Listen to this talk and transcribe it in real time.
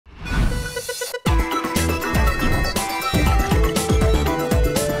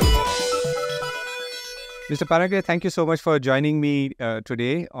Mr. Panagariya, thank you so much for joining me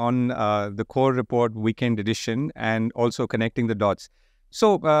today on the Core Report Weekend Edition and also connecting the dots.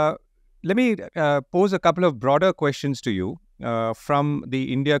 So let me pose a couple of broader questions to you from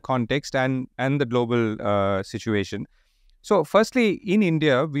the India context and the global situation. So firstly, in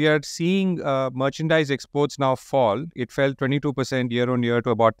India, we are seeing merchandise exports now fall. It fell 22% year on year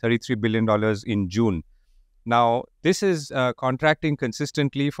to about $33 billion in June. Now, this is contracting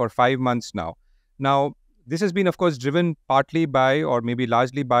consistently for 5 months now. Now, this has been, of course, driven partly by or maybe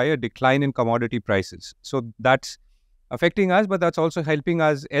largely by a decline in commodity prices. So that's affecting us, but that's also helping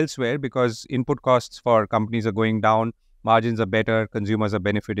us elsewhere because input costs for companies are going down, margins are better, consumers are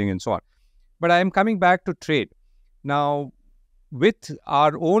benefiting, and so on. But I am coming back to trade. Now, with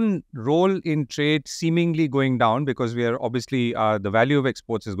our own role in trade seemingly going down because we are obviously the value of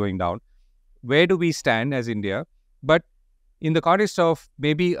exports is going down, where do we stand as India? But in the context of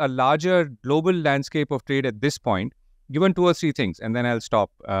maybe a larger global landscape of trade at this point, given 2 or 3 things, and then I'll stop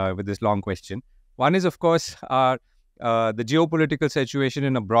with this long question. One is, of course, the geopolitical situation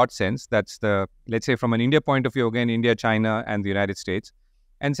in a broad sense. That's let's say from an India point of view, again, India, China, and the United States.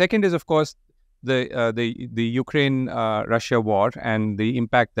 And second is, of course, the Ukraine-Russia war and the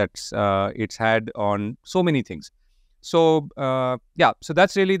impact that it's had on so many things. So, so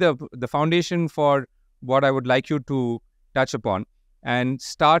that's really the foundation for what I would like you to touch upon and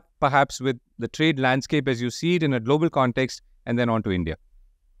start perhaps with the trade landscape as you see it in a global context and then on to India.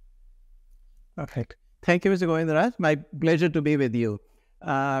 Perfect. Thank you, Mr. Govindraj. My pleasure to be with you.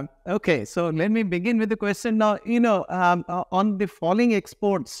 Okay, so let me begin with the question now. On the falling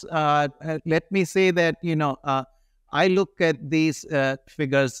exports, let me say that, I look at these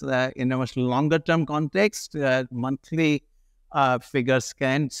figures in a much longer term context. Monthly figures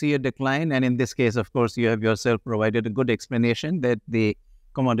can see a decline. And in this case, of course, you have yourself provided a good explanation that the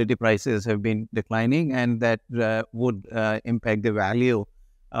commodity prices have been declining and that would impact the value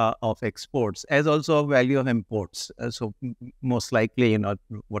of exports as also value of imports. So most likely,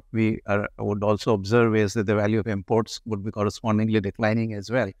 what we would also observe is that the value of imports would be correspondingly declining as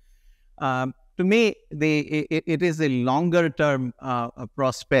well. To me, it is the longer term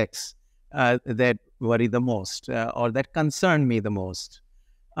prospects that worry the most or that concern me the most.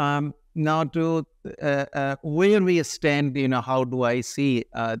 Now, to where we stand, how do I see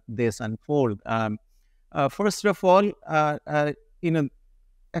this unfold? First of all, a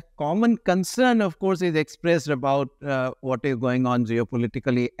common concern, of course, is expressed about what is going on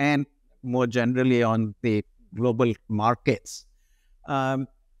geopolitically and more generally on the global markets.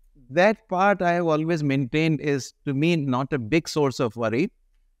 That part I have always maintained is, to me, not a big source of worry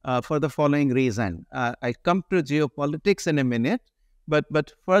for the following reason. I come to geopolitics in a minute,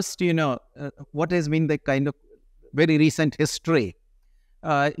 but first, what has been the kind of very recent history?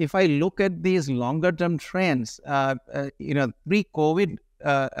 If I look at these longer-term trends, pre-COVID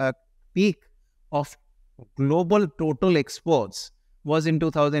peak of global total exports was in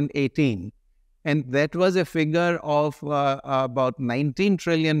 2018. And that was a figure of about $19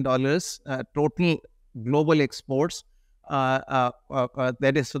 trillion total global exports.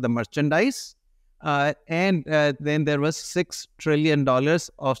 That is for the merchandise. And then there was $6 trillion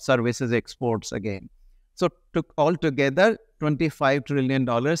of services exports again. So altogether, $25 trillion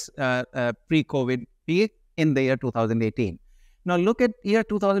pre-COVID peak in the year 2018. Now look at year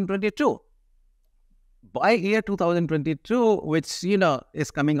 2022. By year 2022, which,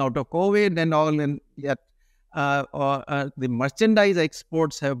 is coming out of COVID and all, and yet the merchandise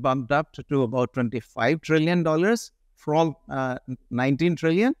exports have bumped up to about $25 trillion from $19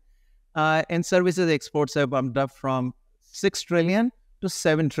 trillion. And services exports have bumped up from $6 trillion to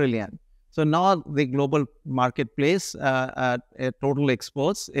 $7 trillion. So now the global marketplace total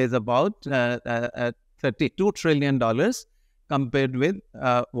exports is about $32 trillion compared with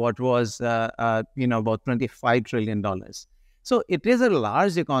what was, about $25 trillion. So it is a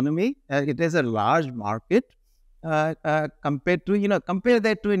large economy. It is a large market compared to, compare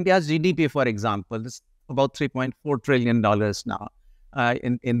that to India's GDP, for example. It's about $3.4 trillion now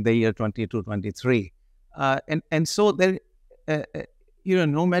in the year 22-23. And so there,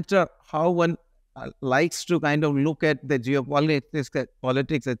 no matter how one likes to kind of look at the geopolitics,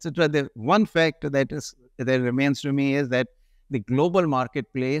 politics, etc., the one fact that remains to me is that the global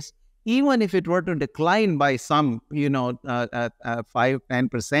marketplace, even if it were to decline by some,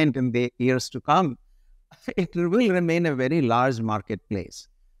 5-10% in the years to come, it will remain a very large marketplace.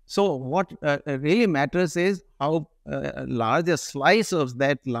 So what really matters is how large a slice of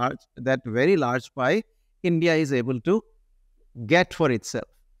that very large pie India is able to get for itself.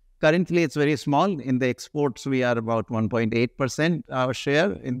 Currently, it's very small. In the exports, we are about 1.8% our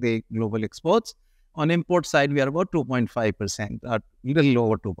share in the global exports. On import side, we are about 2.5%, a little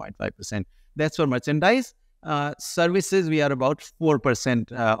over 2.5%. That's for merchandise. Services, we are about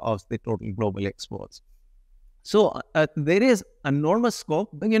 4% of the total global exports. So there is enormous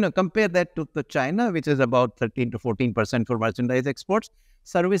scope. Compare that to China, which is about 13 to 14% for merchandise exports.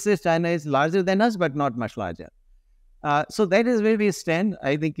 Services, China is larger than us, but not much larger. So that is where we stand.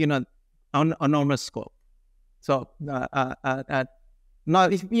 I think, on enormous scope. So now,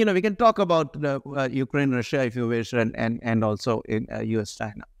 if, we can talk about Ukraine, Russia, if you wish, and also in US,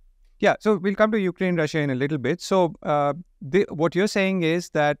 China. Yeah, so we'll come to Ukraine, Russia in a little bit. So what you're saying is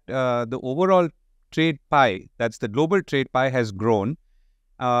that the overall trade pie, that's the global trade pie, has grown.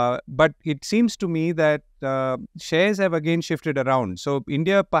 But it seems to me that shares have again shifted around. So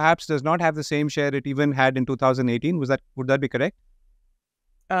India perhaps does not have the same share it even had in 2018. Would that be correct?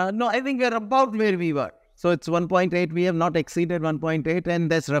 No, I think we're about where we were. So it's 1.8. We have not exceeded 1.8,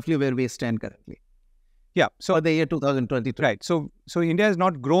 and that's roughly where we stand currently. Yeah. So for the year 2022. Right. So India has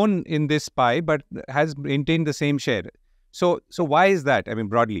not grown in this pie, but has maintained the same share. So why is that? I mean,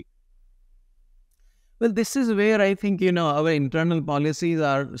 broadly. Well, this is where I think, our internal policies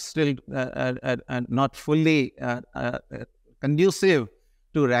are still not fully conducive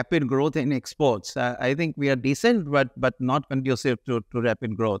to rapid growth in exports. I think we are decent, but not conducive to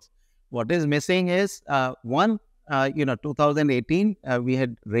rapid growth. What is missing is, 2018, we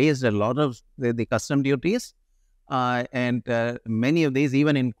had raised a lot of the custom duties, and many of these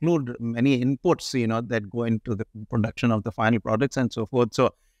even include many inputs, that go into the production of the final products and so forth.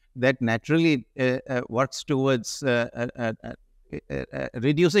 So that naturally works towards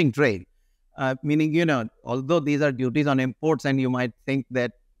reducing trade, meaning, although these are duties on imports, and you might think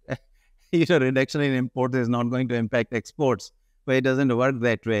that reduction in imports is not going to impact exports, but it doesn't work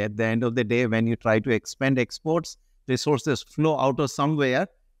that way. At the end of the day, when you try to expand exports, resources flow out of somewhere,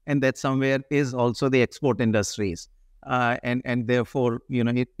 and that somewhere is also the export industries, and therefore,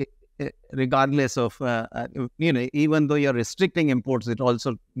 regardless of, even though you're restricting imports, it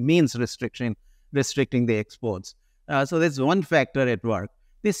also means restricting the exports. So that's one factor at work.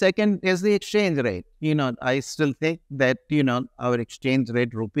 The second is the exchange rate. I still think that, our exchange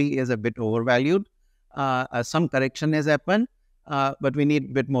rate rupee is a bit overvalued. Some correction has happened, but we need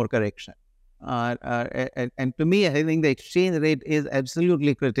a bit more correction. And to me, I think the exchange rate is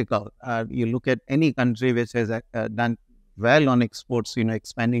absolutely critical. You look at any country which has done well on exports,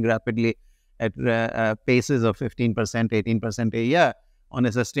 expanding rapidly at paces of 15%, 18% a year on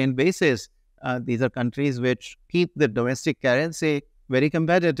a sustained basis. These are countries which keep the domestic currency very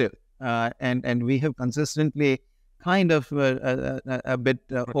competitive. And we have consistently kind of a bit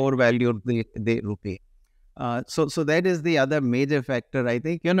overvalued the rupee. So that is the other major factor, I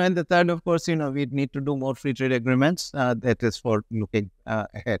think. And the third, of course, we need to do more free trade agreements. That is for looking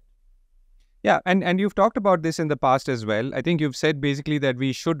ahead. Yeah, and you've talked about this in the past as well. I think you've said basically that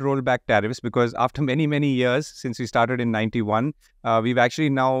we should roll back tariffs because after many, many years since we started in 91, we've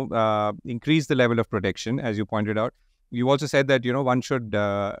actually now increased the level of protection, as you pointed out. You also said that, one should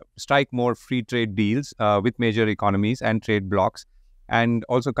strike more free trade deals with major economies and trade blocs, and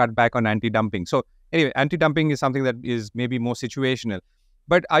also cut back on anti-dumping. So anyway, anti-dumping is something that is maybe more situational.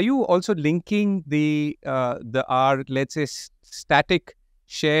 But are you also linking our, let's say, static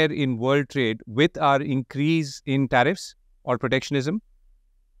share in world trade with our increase in tariffs or protectionism?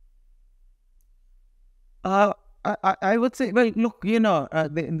 I would say, well, look,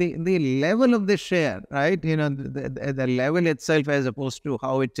 the level of the share, right? The level itself, as opposed to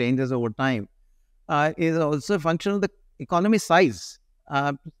how it changes over time, is also a function of the economy size. We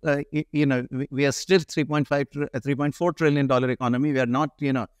are still $3.4 trillion economy. We are not,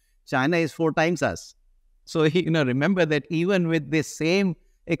 China is 4 times us. So, remember that even with the same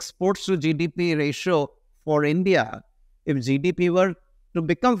exports to GDP ratio for India, if GDP were to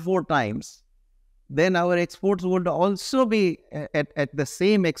become 4 times, then our exports would also be at the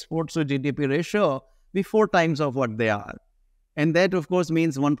same exports to GDP ratio, be 4 times of what they are. And that, of course,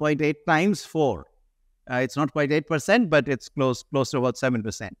 means 1.8 times 4. It's not quite 8%, but it's close to about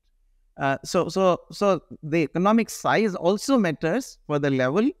 7%. So the economic size also matters for the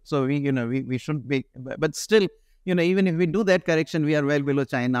level. So we should be, but still, even if we do that correction, we are well below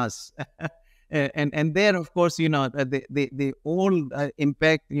China's. and there, of course, the old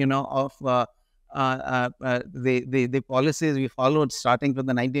impact, of the policies we followed starting from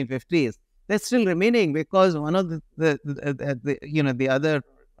the 1950s, that's still remaining, because one of the other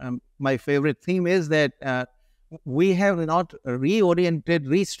my favorite theme is that we have not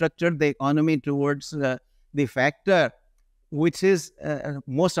restructured the economy towards the factor which is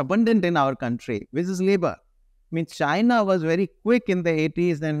most abundant in our country, which is labor. mean, China was very quick in the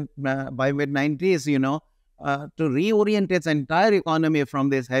 80s and by mid-90s, to reorient its entire economy from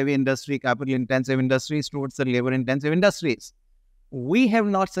this heavy industry, capital-intensive industries towards the labor-intensive industries. We have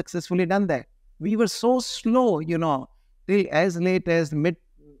not successfully done that. We were so slow, till as late as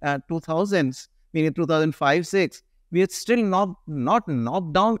mid-2000s, meaning 2005-6. We had still not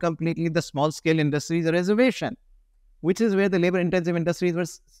knocked down completely the small-scale industries reservation, which is where the labor-intensive industries were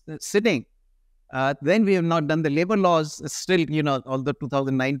sitting. Then we have not done the labor laws. Still, although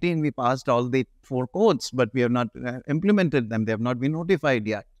 2019 we passed all the 4 codes, but we have not implemented them. They have not been notified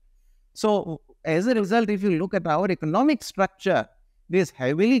yet. So as a result, if you look at our economic structure, it is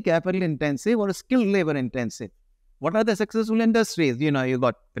heavily capital intensive or skilled labor intensive. What are the successful industries? You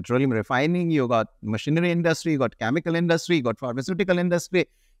got petroleum refining, you got machinery industry, you got chemical industry, you got pharmaceutical industry,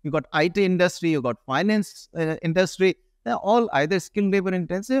 you got IT industry, you got finance industry. They're all either skilled labor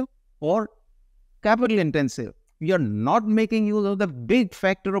intensive or capital intensive. You're not making use of the big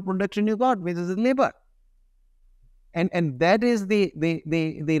factor of production you got, which is labor. And that is the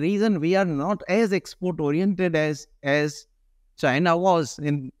reason we are not as export oriented as China was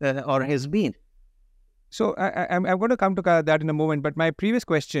or has been. So I'm going to come to that in a moment. But my previous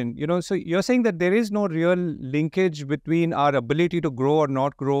question, so you're saying that there is no real linkage between our ability to grow or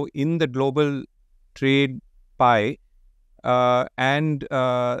not grow in the global trade pie and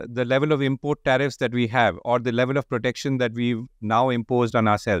the level of import tariffs that we have, or the level of protection that we've now imposed on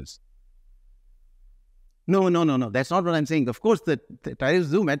ourselves. No. That's not what I'm saying. Of course, the tariffs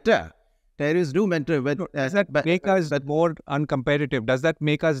do matter. Tariffs do matter. But does that make us more uncompetitive? Does that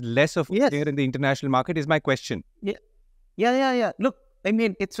make us less of a player in the international market is my question. Yeah. Look, I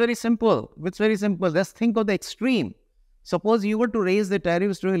mean, it's very simple. Just think of the extreme. Suppose you were to raise the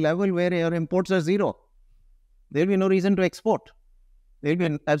tariffs to a level where your imports are zero. There will be no reason to export. There will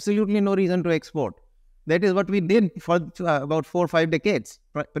be absolutely no reason to export. That is what we did for about 4 or 5 decades.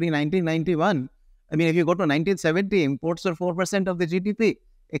 Pre-1991, I mean, if you go to 1970, imports were 4% of the GDP.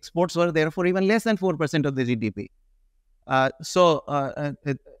 Exports were therefore even less than 4% of the GDP.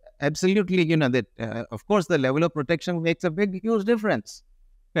 Absolutely, that of course the level of protection makes a huge difference.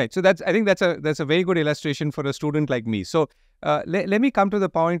 Right. So I think that's a very good illustration for a student like me. So let me come to the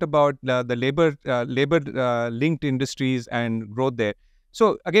point about the labor linked industries and growth there.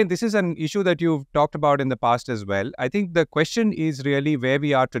 So again, this is an issue that you've talked about in the past as well. I think the question is really where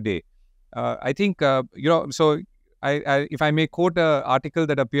we are today. I think so. If I may quote an article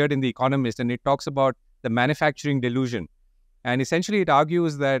that appeared in The Economist, and it talks about the manufacturing delusion. And essentially it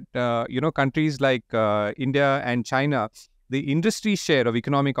argues that, countries like India and China, the industry share of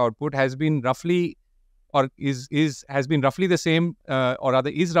economic output has been roughly, or has been roughly the same, or rather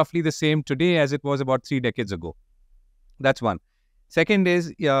is roughly the same today as it was about 3 decades ago. That's one. Second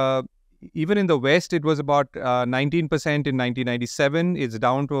is, even in the West, it was about 19% in 1997. It's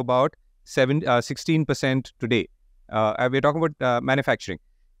down to about 16% today. We're talking about manufacturing.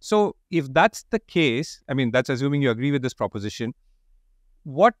 So if that's the case, I mean, that's assuming you agree with this proposition,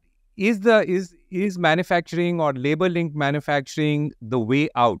 what is manufacturing or labor-linked manufacturing the way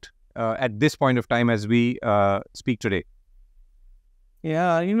out at this point of time as we speak today?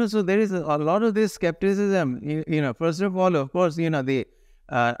 Yeah, so there is a lot of this skepticism. First of all, of course, if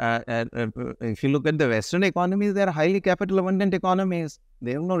you look at the Western economies, they are highly capital abundant economies.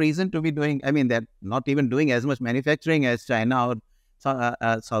 They have no reason to be doing, they're not even doing as much manufacturing as China or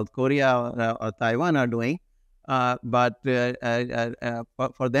South Korea or Taiwan are doing. But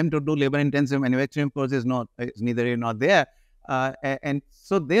for them to do labor-intensive manufacturing, of course, is neither here nor there. And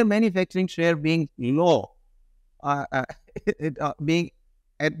so their manufacturing share being low, being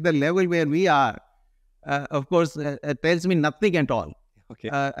at the level where we are, of course, tells me nothing at all. Okay.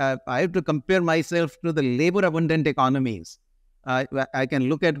 I have to compare myself to the labor-abundant economies. I can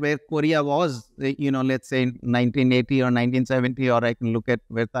look at where Korea was, let's say in 1980 or 1970, or I can look at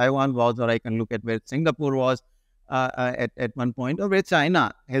where Taiwan was, or I can look at where Singapore was at one point, or where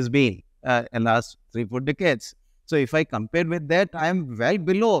China has been in the last 3-4 decades. So if I compare with that, I am well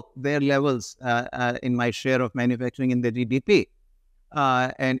below their levels in my share of manufacturing in the GDP.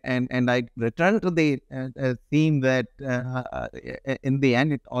 And I return to the theme that in the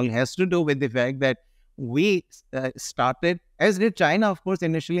end, it all has to do with the fact that we started, as did China, of course,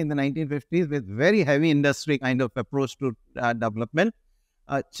 initially in the 1950s, with very heavy industry kind of approach to development.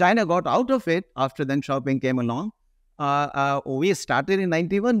 China got out of it after Deng Xiaoping came along. We started in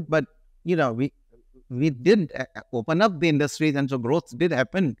 91, but, we did open up the industries, and so growth did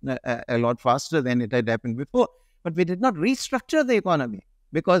happen a lot faster than it had happened before. But we did not restructure the economy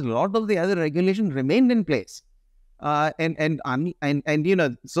because a lot of the other regulations remained in place. So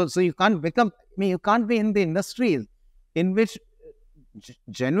you can't become. You can't be in the industries in which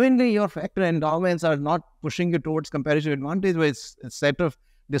genuinely your factor endowments are not pushing you towards comparative advantage, with a set of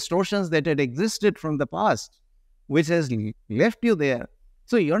distortions that had existed from the past, which has left you there.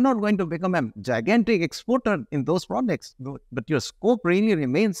 So you're not going to become a gigantic exporter in those products, but your scope really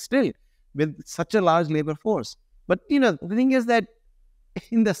remains still with such a large labor force. But the thing is that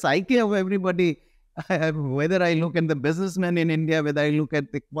in the psyche of everybody, whether I look at the businessmen in India, whether I look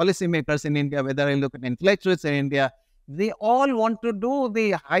at the policymakers in India, whether I look at intellectuals in India, they all want to do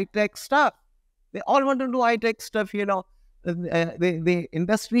the high-tech stuff. They all want to do high-tech stuff, the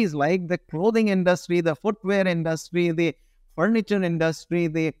industries like the clothing industry, the footwear industry, the furniture industry,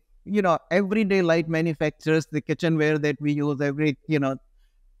 the, everyday light manufacturers, the kitchenware that we use,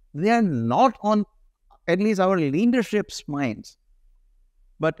 they are not on at least our leadership's minds.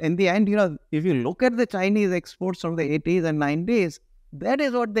 But in the end, if you look at the Chinese exports from the 80s and 90s, that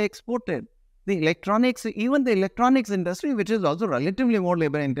is what they exported. The electronics, even the electronics industry, which is also relatively more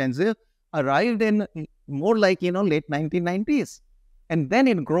labor intensive, arrived in more like, late 1990s. And then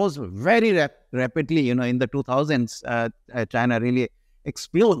it grows very rapidly, in the 2000s, China really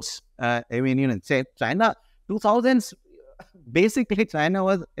explodes. Say China, 2000s, basically China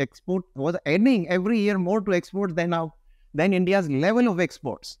was adding every year more to exports than India's level of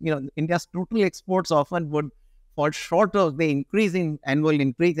exports. India's total exports often would fall short of the annual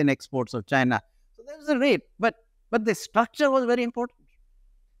increase in exports of China. So there's a rate, but the structure was very important.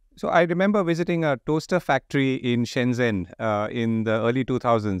 So I remember visiting a toaster factory in Shenzhen in the early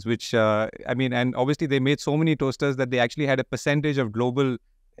 2000s, which, and obviously they made so many toasters that they actually had a percentage of global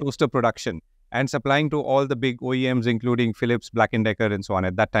toaster production and supplying to all the big OEMs, including Philips, Black & Decker, and so on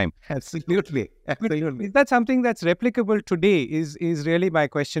at that time. Absolutely. Is that something that's replicable today is really my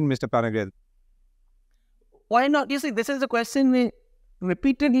question, Mr. Panagariya. Why not? You see, this is a question we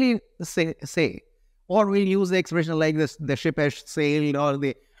repeatedly say. Or we'll use the expression like this: the ship has sailed or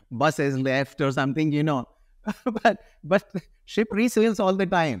the bus has left or something, but the ship resails all the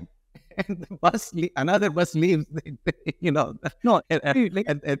time. And another bus leaves, No,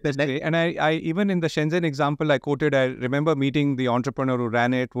 and I even in the Shenzhen example I quoted, I remember meeting the entrepreneur who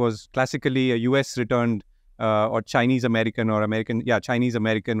ran it, was classically a US returned or Chinese American Chinese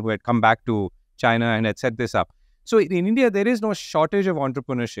American who had come back to China and had set this up. So in India, there is no shortage of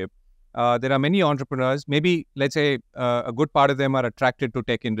entrepreneurship. There are many entrepreneurs. Maybe, let's say, a good part of them are attracted to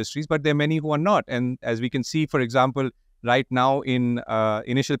tech industries, but there are many who are not. And as we can see, for example, right now in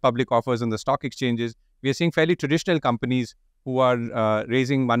initial public offers on the stock exchanges, we are seeing fairly traditional companies who are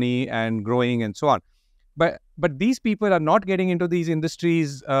raising money and growing and so on. But these people are not getting into these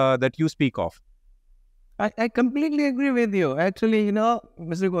industries that you speak of. I completely agree with you. Actually,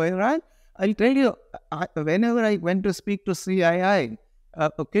 Mr. Govindraj, I'll tell you, whenever I went to speak to CII,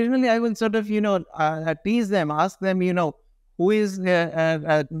 occasionally I will sort of, tease them, ask them, who is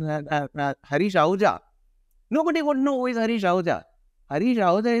Harish Ahuja? Nobody would know who is Harish Ahuja. Harish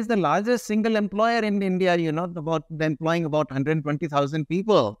Ahuja is the largest single employer in India, employing about 120,000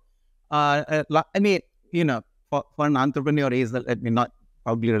 people. For an entrepreneur,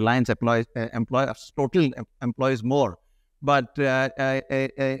 probably Reliance employs more. But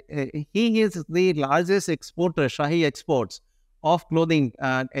he is the largest exporter, Shahi Exports, of clothing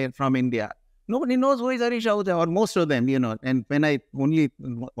from India. Nobody knows who is Harish Ahuja, or most of them, And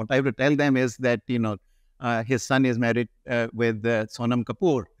what I have to tell them is that, his son is married with Sonam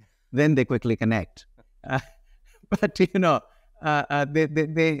Kapoor. Then they quickly connect.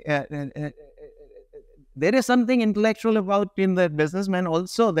 There is something intellectual about in the businessmen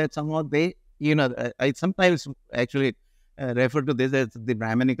also, that somehow they, I sometimes actually refer to this as the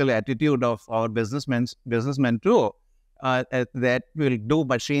Brahminical attitude of our businessmen too. That will do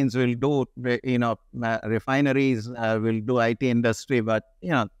machines, will do refineries, will do IT industry, but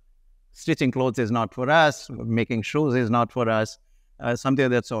stitching clothes is not for us, making shoes is not for us, something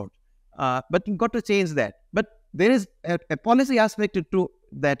of that sort. But you've got to change that. But there is a policy aspect to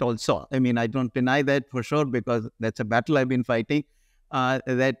that also. I don't deny that for sure, because that's a battle I've been fighting. First,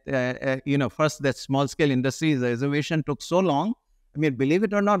 that small-scale industries reservation took so long. Believe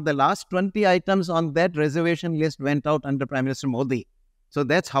it or not, the last 20 items on that reservation list went out under Prime Minister Modi. So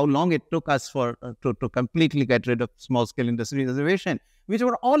that's how long it took us to completely get rid of small-scale industry reservation, which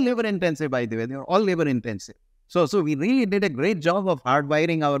were all labor-intensive, by the way. They were all labor-intensive. So we really did a great job of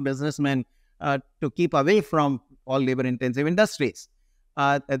hardwiring our businessmen to keep away from all labor-intensive industries.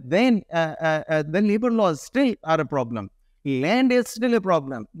 Then labor laws still are a problem. Land is still a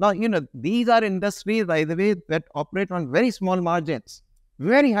problem. Now, these are industries, by the way, that operate on very small margins,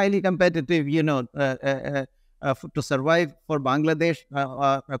 very highly competitive, to survive for Bangladesh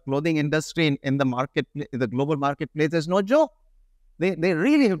clothing industry in the market, the global marketplace is no joke. They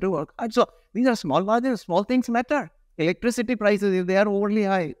really have to work hard. So these are small margins, small things matter. Electricity prices, if they are overly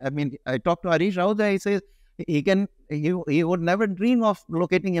high, I mean, I talked to Harish Ahuja, he says he would never dream of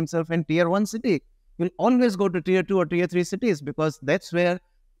locating himself in tier 1 city. He'll always go to tier 2 or tier 3 cities because that's where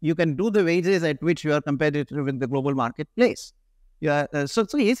you can do the wages at which you are competitive with the global marketplace. Yeah, so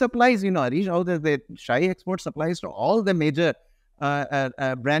he supplies, Harish Ahuja, the Shai Export supplies to all the major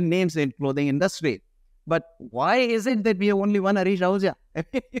brand names in clothing industry. But why is it that we have only one Harish Ahuja?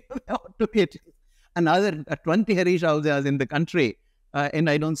 To be another 20 Harish Ahujas in the country, and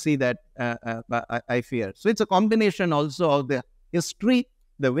I don't see that, I fear. So it's a combination also of the history,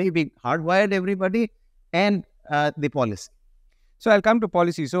 the way we hardwired everybody, and the policy. So I'll come to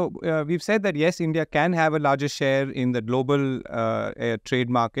policy. So we've said that, yes, India can have a larger share in the global trade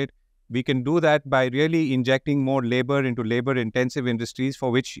market. We can do that by really injecting more labor into labor-intensive industries,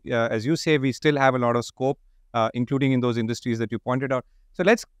 for which, as you say, we still have a lot of scope, including in those industries that you pointed out. So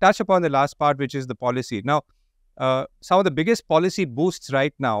let's touch upon the last part, which is the policy. Now, some of the biggest policy boosts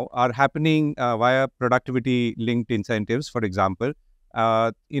right now are happening via productivity-linked incentives, for example,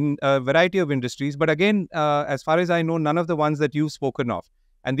 in a variety of industries. But again, as far as I know, none of the ones that you've spoken of.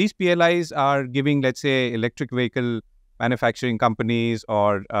 And these PLIs are giving, let's say, electric vehicle manufacturing companies,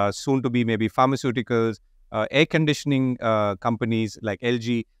 or soon to be maybe pharmaceuticals, air conditioning companies like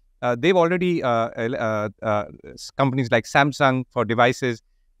LG. They've already, companies like Samsung for devices,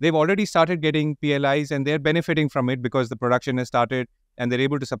 they've already started getting PLIs, and they're benefiting from it because the production has started and they're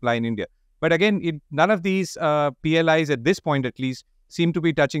able to supply in India. But again, none of these PLIs at this point, at least, seem to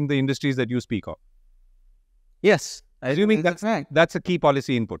be touching the industries that you speak of. Yes. Assuming that's a key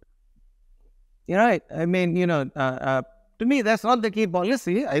policy input. You're right. I mean, to me, that's not the key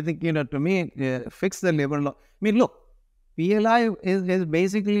policy. I think, to me, fix the labor law. I mean, look, PLI is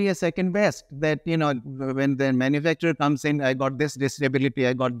basically a second best, that, when the manufacturer comes in, I got this disability,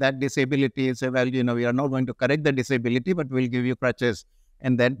 I got that disability. So, well, we are not going to correct the disability, but we'll give you crutches.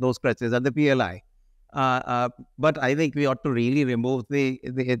 And then those crutches are the PLI. But I think we ought to really remove the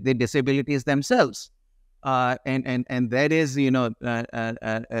disabilities themselves. And that is,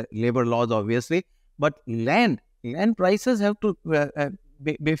 labor laws, obviously. But land prices have to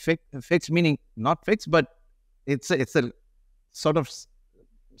be fixed, meaning not fixed, but it's a sort of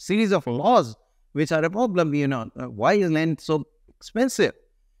series of laws which are a problem. Why is land so expensive?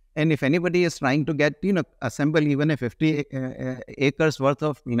 And if anybody is trying to get, assemble even a 50 acres worth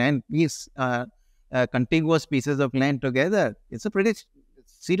of land piece, contiguous pieces of land together, it's a pretty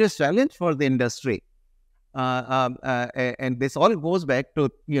serious challenge for the industry. And this all goes back to,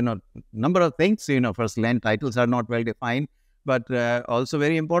 number of things. First, land titles are not well defined, but also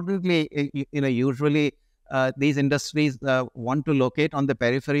very importantly, usually these industries want to locate on the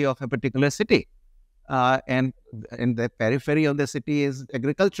periphery of a particular city. And the periphery of the city is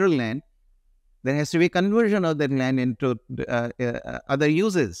agricultural land. There has to be conversion of that land into other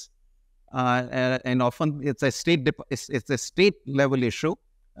uses. And often it's a state level issue.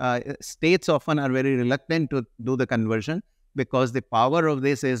 States often are very reluctant to do the conversion because the power of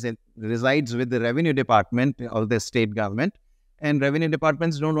this resides with the revenue department of the state government, and revenue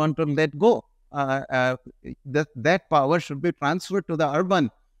departments don't want to let go. That power should be transferred to the urban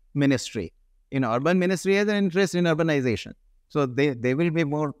ministry. Urban ministry has an interest in urbanization, so they will be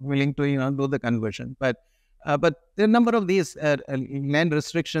more willing to do the conversion. But there are a number of these land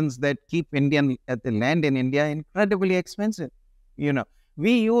restrictions that keep the land in India incredibly expensive.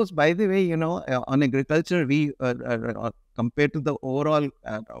 We use, by the way, on agriculture, we compared to the overall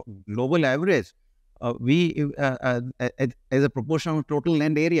global average, we as a proportion of total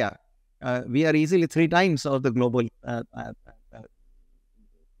land area, we are easily 3 times of the global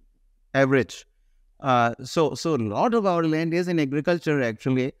average. So a lot of our land is in agriculture,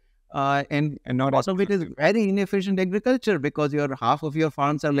 actually, and not most of it is very inefficient agriculture because half of your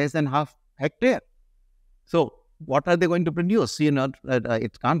farms are less than half hectare. So what are they going to produce?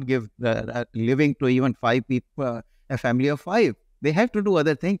 It can't give living to even 5 people, a family of 5. They have to do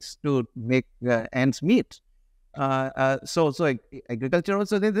other things to make ends meet. So agriculture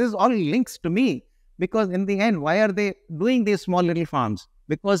also, this is all links to me, because in the end, why are they doing these small little farms?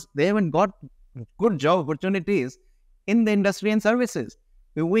 Because they haven't got good job opportunities in the industry and services.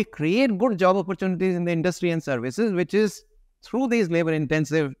 If we create good job opportunities in the industry and services, which is through these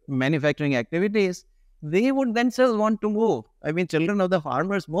labor-intensive manufacturing activities, they would themselves want to move. I mean, children of the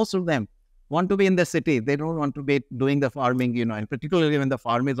farmers, most of them want to be in the city. They don't want to be doing the farming, and particularly when the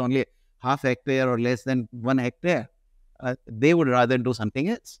farm is only half hectare or less than 1 hectare. They would rather do something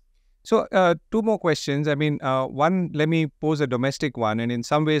else. So, two more questions. I mean, one, let me pose a domestic one, and in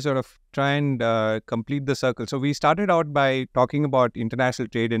some ways sort of try and complete the circle. So, we started out by talking about international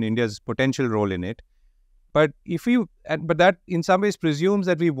trade and India's potential role in it. But but that in some ways presumes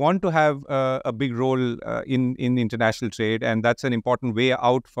that we want to have a big role in international trade, and that's an important way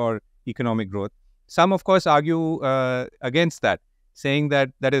out for economic growth. Some, of course, argue against that, saying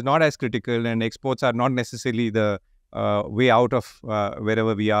that that is not as critical, and exports are not necessarily the way out of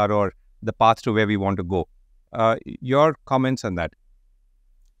wherever we are or the path to where we want to go. Your comments on that?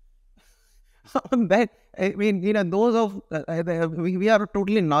 That, I mean, those of we are a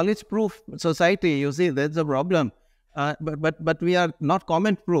totally knowledge-proof society. You see, that's the problem. But we are not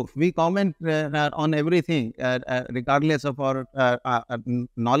comment-proof. We comment on everything, regardless of our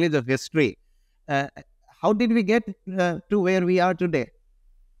knowledge of history. How did we get to where we are today?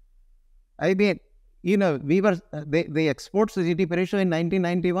 I mean, we were the exports to GDP ratio in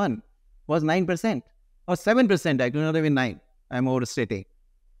 1991 was 9% or 7%. I do not even 9. I'm overstating.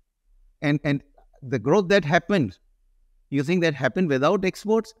 And the growth that happened, you think that happened without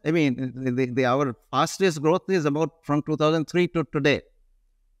exports? I mean, our fastest growth is about from 2003 to today.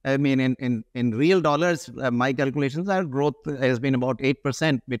 I mean, in real dollars, my calculations, our growth has been about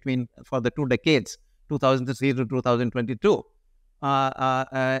 8% for the 2 decades, 2003 to 2022.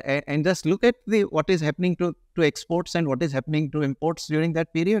 And just look at what is happening to exports and what is happening to imports during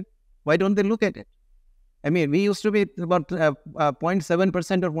that period. Why don't they look at it? I mean, we used to be about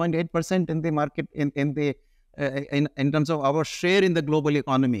 0.7% or 0.8% in the market in terms of our share in the global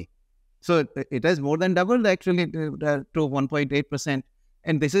economy. So it has more than doubled actually to 1.8%,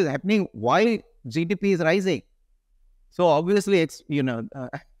 and this is happening while GDP is rising. So obviously, at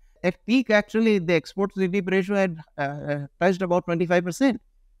peak actually the export to GDP ratio had touched about 25%.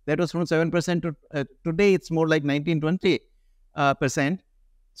 That was from 7% to today it's more like 19-20%.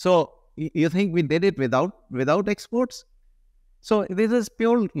 So you think we did it without exports? So this is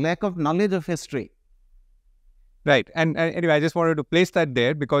pure lack of knowledge of history. Right. And anyway, I just wanted to place that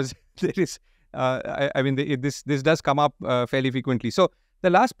there because there is, this does come up fairly frequently. So the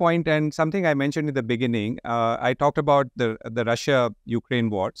last point, and something I mentioned in the beginning, I talked about the Russia-Ukraine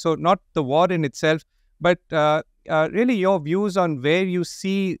war. So not the war in itself, but really your views on where you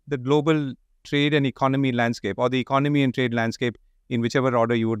see the global trade and economy landscape, or the economy and trade landscape, in whichever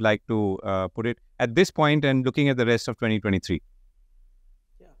order you would like to put it, at this point and looking at the rest of 2023.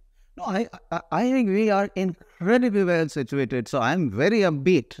 Yeah. No, I think we are incredibly well situated. So I'm very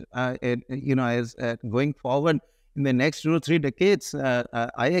upbeat, as going forward in the next 2 or 3 decades,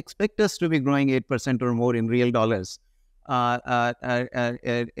 I expect us to be growing 8% or more in real dollars.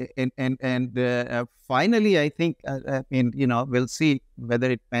 Finally, I think, we'll see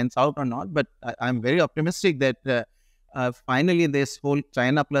whether it pans out or not, but I'm very optimistic that finally this whole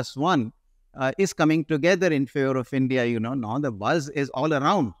China plus one is coming together in favor of India. Now the buzz is all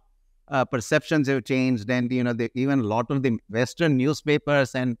around. Perceptions have changed, and even a lot of the Western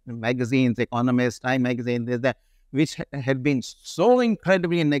newspapers and magazines, Economist, Time magazine, which had been so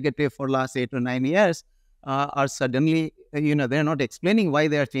incredibly negative for last 8 or 9 years, are suddenly, they're not explaining why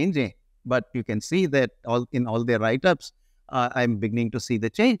they are changing. But you can see that in all their write-ups, I'm beginning to see the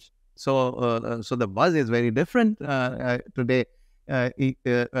change. So the buzz is very different today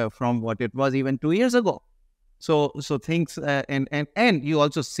from what it was even 2 years ago. So things, and you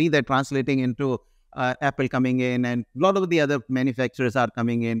also see that translating into Apple coming in, and a lot of the other manufacturers are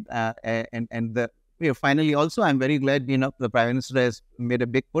coming in, finally also I'm very glad the Prime Minister has made a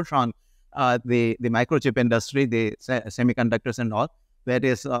big push on the microchip industry, the semiconductors and all. That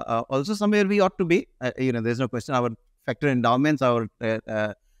is also somewhere we ought to be. There's no question. Our factory endowments,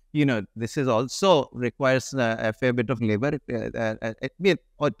 this is also requires a fair bit of labor. It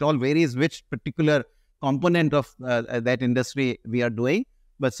all varies which particular component of that industry we are doing,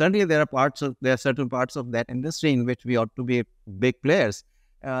 but certainly there are certain parts of that industry in which we ought to be big players.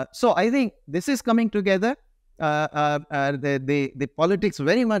 So I think this is coming together. The politics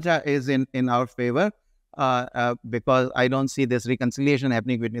very much is in our favor because I don't see this reconciliation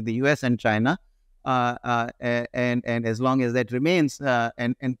happening between the US and China. And as long as that remains,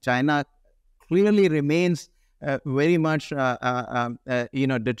 and China clearly remains very much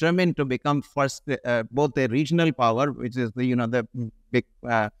determined to become first, both a regional power, which is the big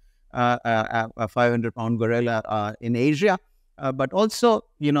 500-pound gorilla in Asia, but also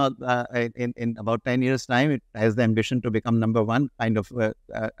in about 10 years' time, it has the ambition to become number one kind of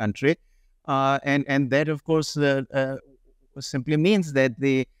country, and that of course simply means that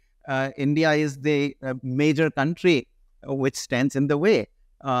India is the major country which stands in the way,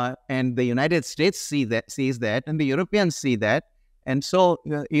 and the United States sees that, and the Europeans see that, And so,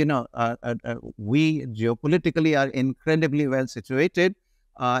 we geopolitically are incredibly well situated.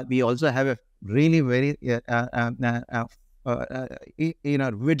 We also have a really very,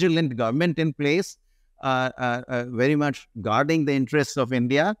 vigilant government in place, very much guarding the interests of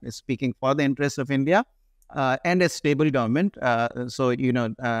India, speaking for the interests of India, and a stable government.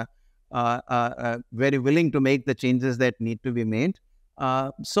 Very willing to make the changes that need to be made.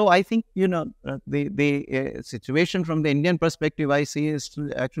 So I think, the situation from the Indian perspective I see is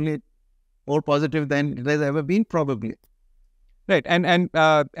actually more positive than it has ever been, probably. Right, and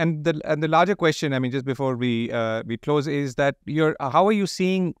the larger question, I mean, just before we close, is that how are you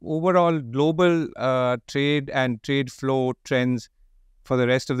seeing overall global trade and trade flow trends for the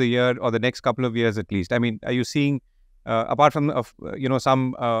rest of the year or the next couple of years at least? I mean, are you seeing apart from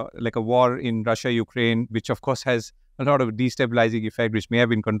some like a war in Russia, Ukraine, which of course has a lot of destabilizing effect, which may have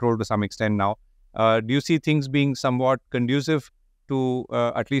been controlled to some extent now? Do you see things being somewhat conducive to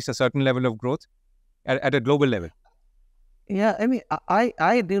at least a certain level of growth at a global level? Yeah, I mean,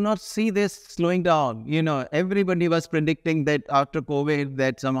 I do not see this slowing down. Everybody was predicting that after COVID,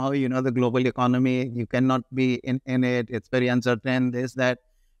 that somehow, the global economy, you cannot be in it. It's very uncertain, this, that,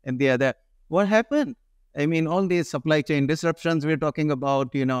 and the other. What happened? I mean, all these supply chain disruptions we're talking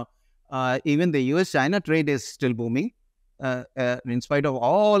about, even the US-China trade is still booming, in spite of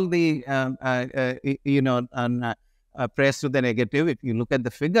all the, press to the negative. If you look at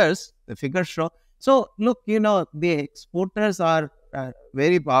the figures show. So, look, the exporters are a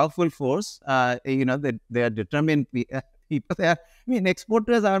very powerful force. They are determined people.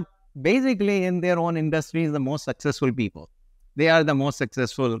 Exporters are basically in their own industries the most successful people. They are the most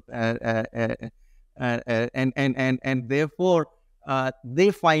successful, and therefore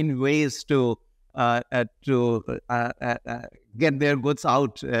they find ways to get their goods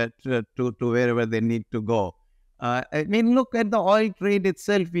out to wherever they need to go. Look at the oil trade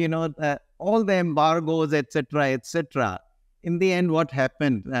itself. All the embargoes, etc. In the end, what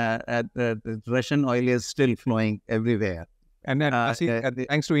happened? The Russian oil is still flowing everywhere. And then,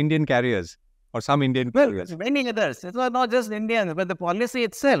 thanks to Indian carriers or some Indian carriers. Many others. It's not just Indians, but the policy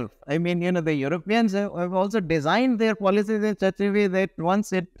itself. The Europeans have also designed their policies in such a way that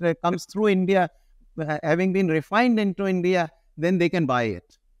once it comes through India, having been refined into India, then they can buy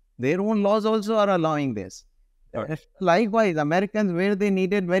it. Their own laws also are allowing this. Likewise, Americans, where they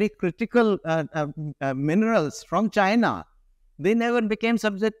needed very critical minerals from China, they never became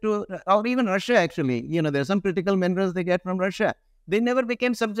subject to, or even Russia actually, there's some critical minerals they get from Russia. They never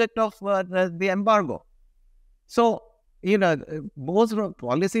became subject of the embargo. So, both from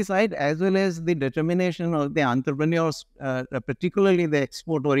policy side as well as the determination of the entrepreneurs, particularly the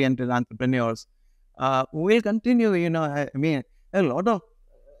export-oriented entrepreneurs, will continue. A lot of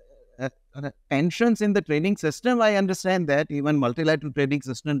tensions in the trading system. I understand that even multilateral trading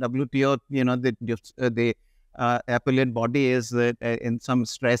system, WTO, the appellate body is in some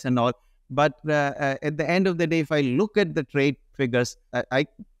stress and all. But at the end of the day, if I look at the trade figures, I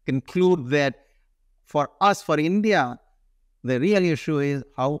conclude that for us, for India, the real issue is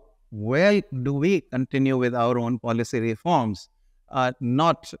how well do we continue with our own policy reforms. There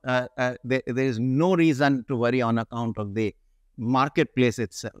is no reason to worry on account of the marketplace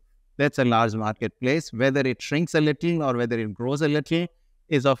itself. That's a large marketplace. Whether it shrinks a little or whether it grows a little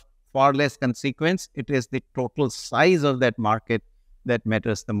is of far less consequence. It is the total size of that market that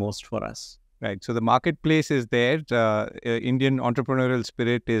matters the most for us. Right. So the marketplace is there. Indian entrepreneurial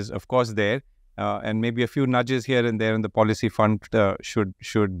spirit is, of course, there. And maybe a few nudges here and there on the policy front should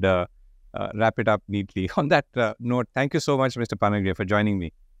wrap it up neatly. On that note, thank you so much, Mr. Panagariya, for joining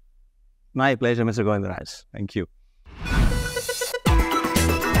me. My pleasure, Mr. Govindraj. Thank you.